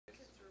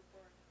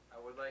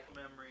like a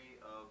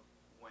memory of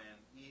when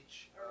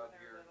each Or of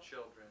when your little.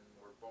 children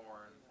were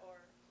born,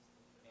 Or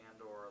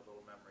or a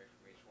little memory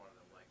from each one of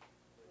them, like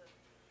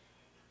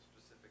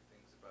specific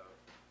things about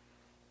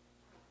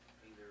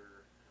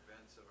either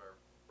events of our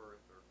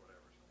birth or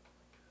whatever, something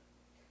like that.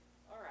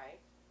 All right.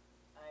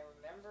 I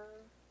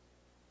remember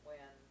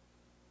when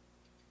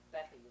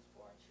Bethy was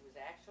born. She was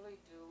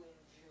actually due in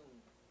June.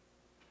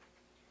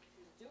 She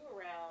was due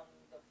around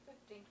the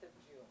 15th of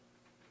June.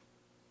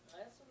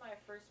 This was my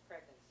first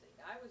pregnancy.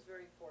 I was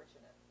very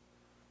fortunate.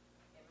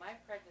 In my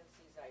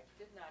pregnancies, I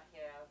did not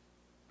have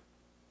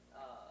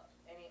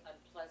any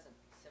unpleasant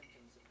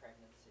symptoms of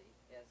pregnancy,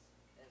 as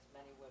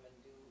many women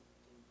do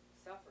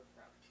suffer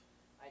from.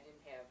 I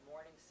didn't have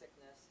morning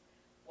sickness.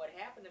 What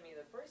happened to me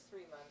the first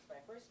 3 months,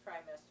 my first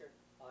trimester,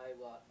 I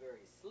got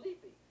very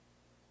sleepy.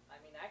 I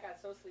mean, I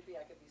got so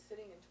sleepy I could be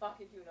sitting and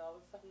talking to you and all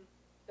of a sudden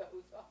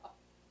doze off.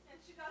 and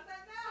she does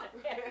that now.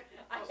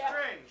 How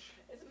strange.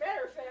 As a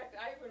matter of fact,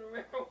 I even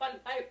remember one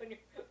night when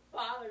your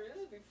father,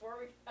 this is before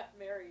we got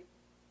married,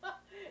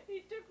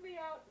 he took me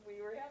out.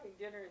 We were having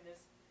dinner in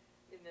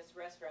this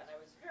restaurant, and I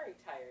was very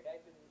tired. I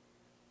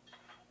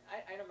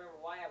don't remember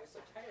why I was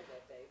so tired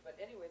that day, but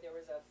anyway, there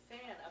was a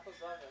fan up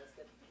above us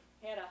that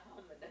had a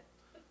hum in it.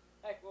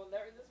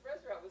 This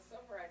restaurant was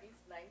somewhere on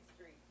East 9th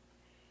Street.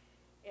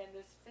 And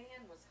this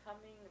fan was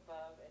humming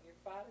above, and your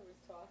father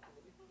was talking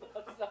to me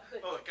about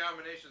something. Oh, the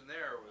combination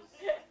there was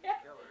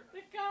killer.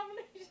 The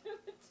combination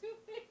of the two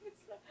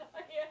things,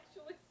 I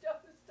actually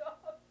dozed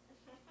off.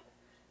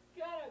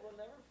 God, I will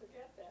never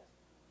forget that.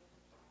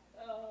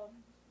 Oh,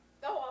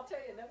 I'll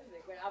tell you another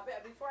thing.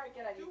 Before I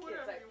get on Do you kids,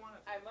 whatever you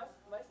want to. I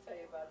must tell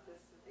you about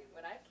this.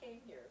 When I came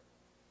here,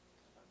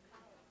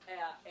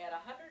 at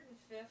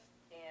 105th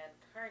and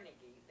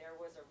Carnegie, there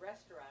was a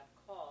restaurant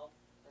called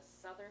the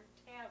Southern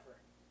Tavern.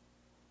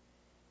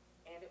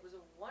 And it was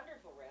a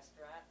wonderful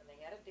restaurant, and they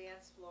had a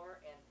dance floor,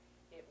 and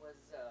it was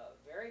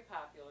very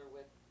popular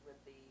with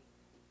the,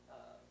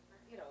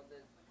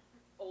 the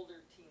older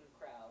teen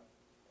crowd.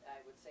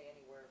 I would say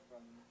anywhere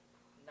from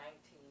 19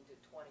 to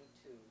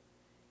 22.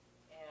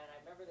 And I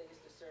remember they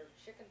used to serve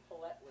chicken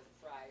paulette with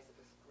fries. It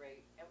was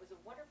great. It was a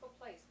wonderful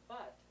place,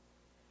 but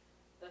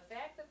the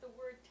fact that the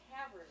word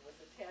tavern was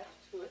attached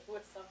to it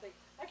was something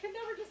I could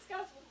never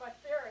discuss with my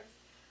parents,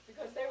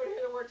 because they would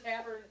hear the word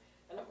tavern,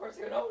 and of course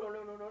they would, no, no,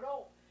 no, no, no,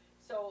 no.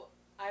 So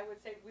I would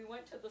say, we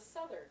went to the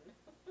Southern.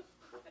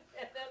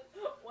 And then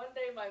one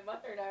day my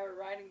mother and I were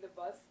riding the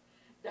bus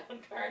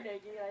down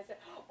Carnegie, and I said,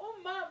 oh,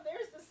 Mom,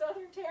 there's the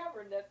Southern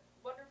Tavern, that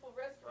wonderful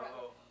restaurant.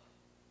 Uh-oh.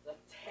 The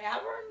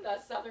tavern?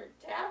 The Southern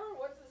Tavern?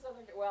 What's the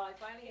Southern Tavern? Well, I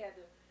finally had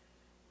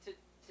to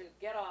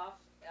get off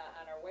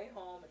on our way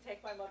home and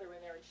take my mother in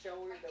there and show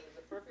her that it was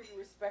a perfectly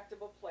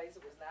respectable place.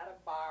 It was not a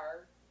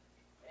bar.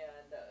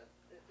 And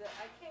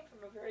I came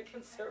from a very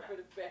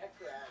conservative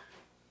background.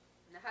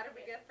 Now, how did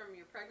we get from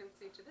your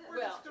pregnancy to this?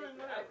 We're just doing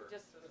whatever. I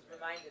just was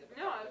reminded of it.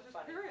 No, I was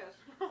just curious.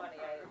 Funny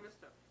I items.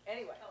 missed it.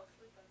 Anyway, Fell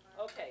asleep on that.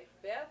 okay,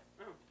 Beth,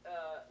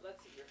 Oh. let's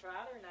see, your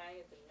father and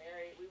I had been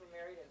married, we were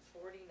married in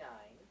 '49,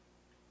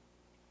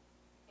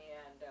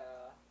 and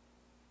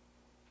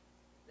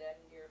then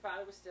your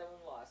father was still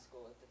in law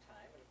school at the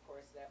time, and of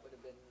course that would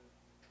have been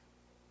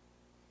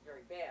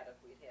very bad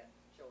if we'd had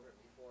children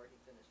before he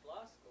finished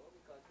law school,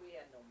 because we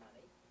had no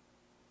money,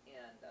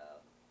 and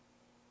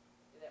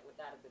that would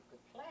not have been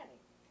good planning.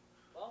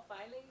 Well,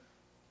 finally,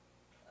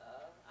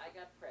 I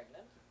got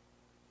pregnant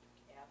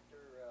after,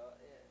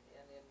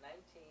 and in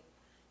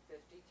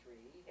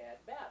 1953, he had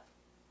Beth.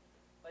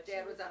 But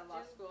Dad was out of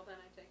law school then,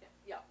 I take it?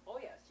 Yeah, oh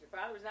yes. Your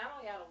father was not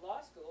only out of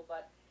law school,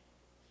 but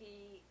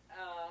he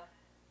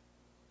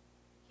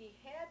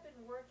had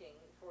been working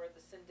for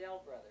the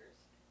Sindel brothers,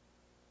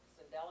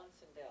 Sindel and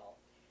Sindel,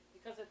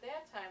 because at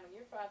that time when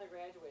your father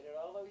graduated,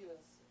 although he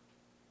was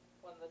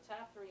one of the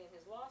top 3 in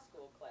his law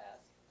school class,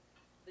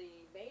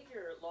 the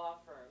major law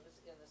firms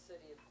in the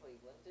city of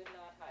Cleveland did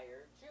not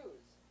hire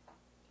Jews.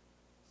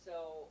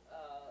 So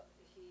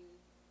he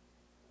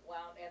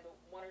wound, and the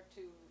 1 or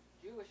 2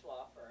 Jewish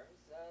law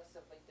firms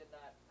simply did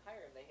not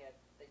hire him.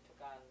 They took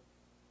on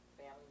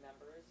family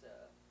members,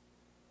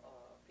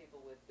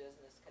 people with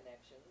business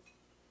connections.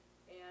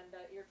 And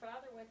your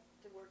father went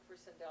to work for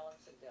Sindel and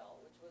Sindel,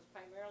 which was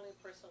primarily a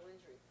personal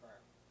injury firm.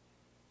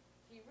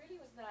 He really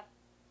was not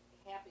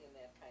happy in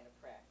that kind of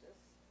practice,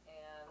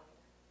 and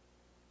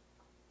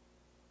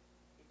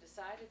he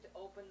decided to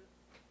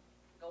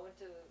go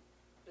into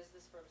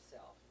business for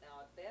himself.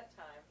 Now at that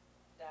time,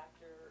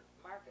 Dr.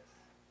 Marcus,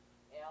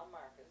 Al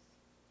Marcus,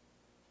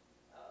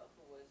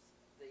 who was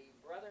the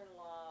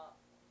brother-in-law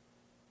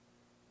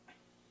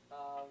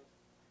of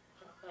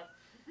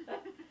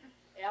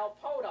Al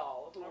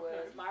Podol, who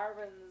was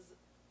Marvin's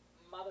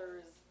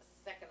mother's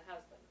second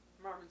husband.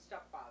 Marvin's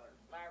stepfather.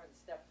 Marvin's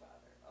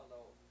stepfather,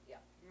 although, yeah.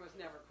 He was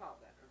never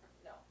called that. Okay.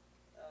 No.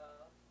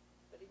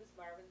 But he was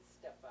Marvin's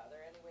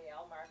stepfather. Anyway,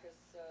 Al Marcus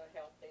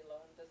helped. They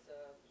loaned us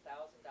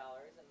 $1,000,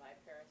 and my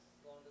parents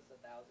loaned us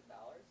 $1,000.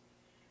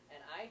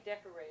 And I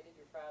decorated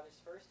your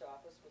father's first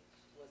office, which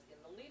was in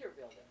the Leader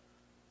building.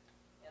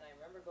 And I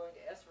remember going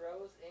to S.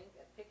 Rose Inc.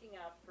 and picking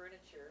out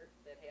furniture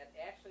that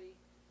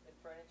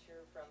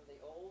furniture from the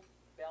old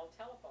Bell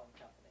Telephone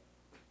Company.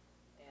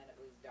 And it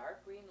was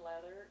dark green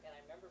leather, and I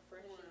remember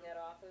furnishing Wow. that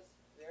office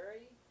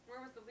very.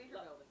 Where was the leader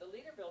building? The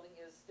Leader Building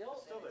is still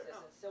It's still in there.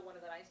 existence, still one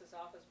of the nicest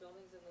office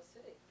buildings in the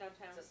city.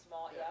 Downtown? It's a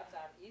small, Yeah. yeah, it's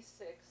on East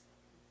Sixth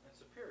And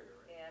Superior,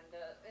 right?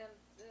 and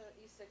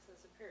East Sixth and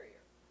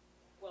Superior.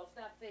 Well, it's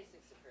not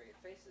facing Superior, it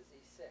faces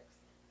East Sixth,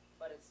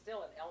 but it's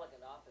still an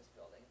elegant office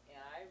building. And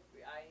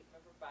I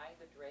remember buying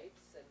the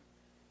drapes and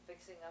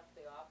fixing up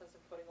the office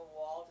and putting a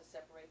wall to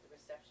separate the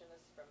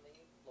receptionist from the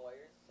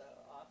lawyer's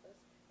office.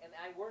 And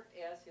I worked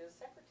as his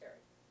secretary.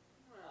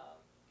 Wow.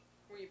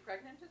 Were you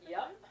pregnant at the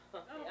Yep,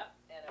 time? Oh. yep,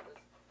 and it was,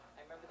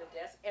 I remember the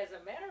desk, as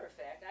a matter of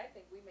fact, I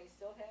think we may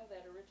still have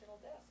that original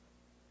desk.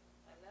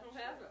 I'm not Who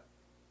sure. has it?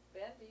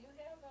 Ben, do you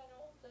have an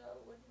old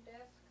wooden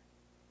desk?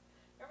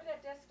 Remember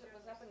that desk that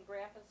was up in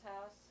Grandpa's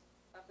house?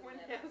 Up in When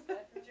that has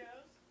bedroom? it?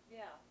 Joe's,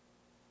 Yeah,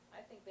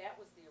 I think that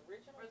was the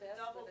original or desk. the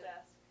double with it.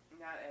 desk.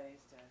 Not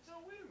Eddie's desk. No,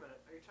 wait a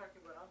minute, are you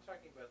talking about, I'm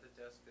talking about the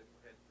desk that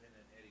had been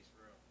in Eddie's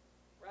room.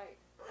 Right,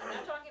 I'm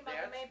not talking about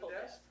the That's the maple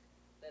desk?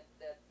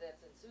 desk,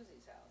 that's in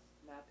Susie's house.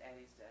 Not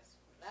Eddie's desk.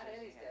 Not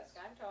Susie Eddie's has.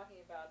 desk, I'm talking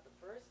about the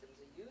first, it was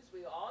a used,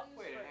 we all used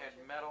Wait, it furniture.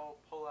 had metal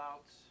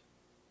pullouts,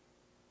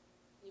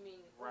 You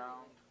mean? what do you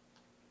round,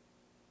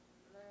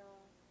 mean?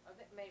 No, I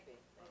think maybe.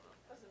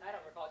 Doesn't I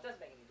don't matter. recall, it doesn't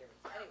make any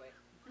difference, anyway.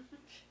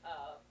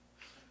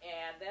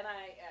 And then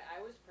I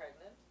was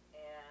pregnant,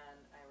 and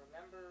I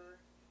remember,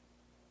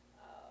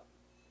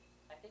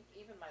 I think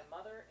even my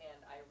mother and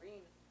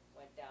Irene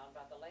went down,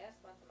 about the last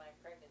month of my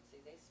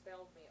pregnancy, they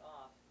spelled me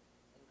off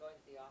in going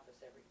to the office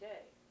every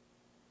day.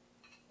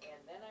 And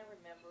then I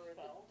remember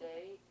the Spelled?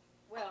 day,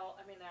 well,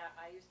 I mean,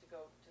 I used to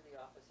go to the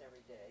office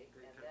every day,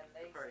 They and took then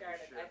they apart your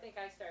started, I shift. think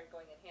I started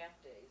going in half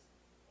days,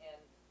 and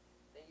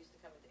they used to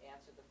come in to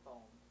answer the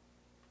phone.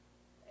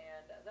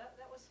 And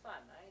that was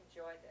fun, I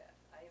enjoyed that.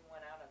 I even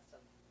went out on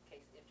some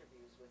case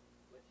interviews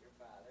with your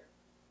father.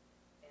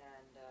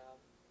 And,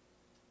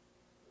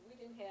 we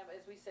didn't have,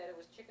 as we said, it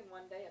was chicken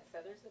one day and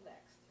feathers the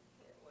next.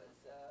 It was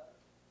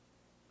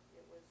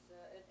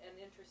an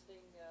interesting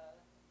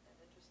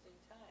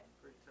time.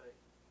 pretty tight.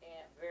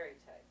 And very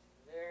tight,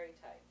 very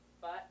tight.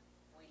 But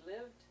we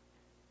lived,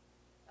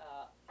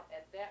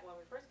 at that, when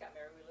we first got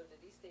married, we lived at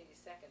East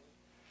 82nd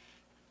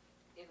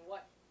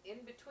in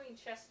between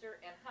Chester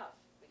and Huff.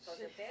 Because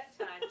at that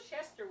time,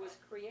 Chester was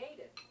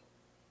created.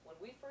 When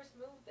we first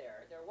moved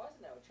there was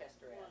no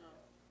Chester Wow. Avenue.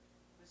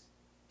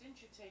 Didn't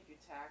you take your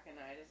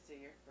Takanai to see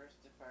your first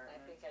I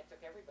apartment? think I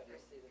took everybody to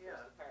see the Yeah,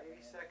 first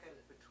apartment. 82nd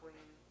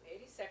between,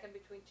 82nd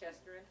between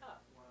Chester and Huff.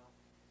 wow.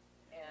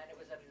 And it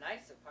was a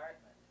nice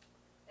apartment.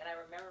 And I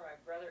remember my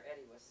brother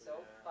Eddie was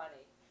so Yeah.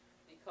 funny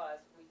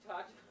because we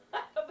talked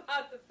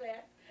about the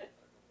fact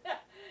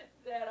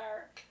that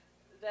our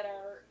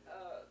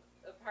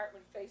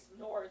apartment faced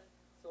north,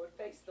 so it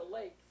faced the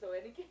lake. So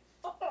Eddie came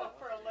over,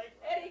 For a lake.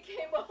 Eddie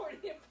came over to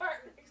the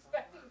apartment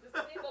expecting to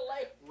see the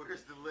lake.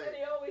 Where's the And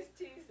he always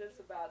teased us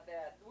about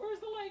that. Where's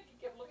the lake? He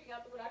kept looking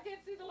out the window. I can't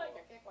see the lake.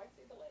 I can't quite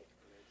see the lake.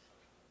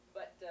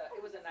 But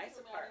it was a nice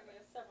apartment.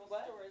 Several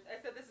What? stories. I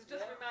said this is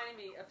just Yeah. reminding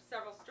me of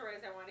several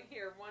stories I want to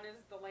hear. One is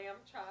the lamb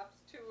chops,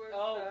 two is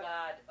Oh the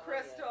God. Oh,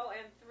 crystal,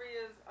 and three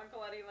is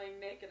Uncle Eddie laying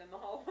naked in the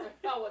hallway.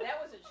 Yeah. Oh well,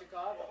 that was in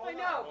Chicago. I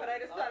know, but I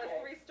just thought of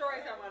Okay. 3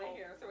 stories I want to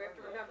hear, so we have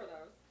to remember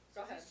those.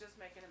 Go ahead. Susie's just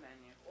making a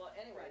menu. Well,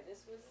 anyway, Right.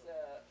 this was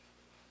a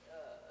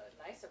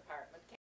nice apartment.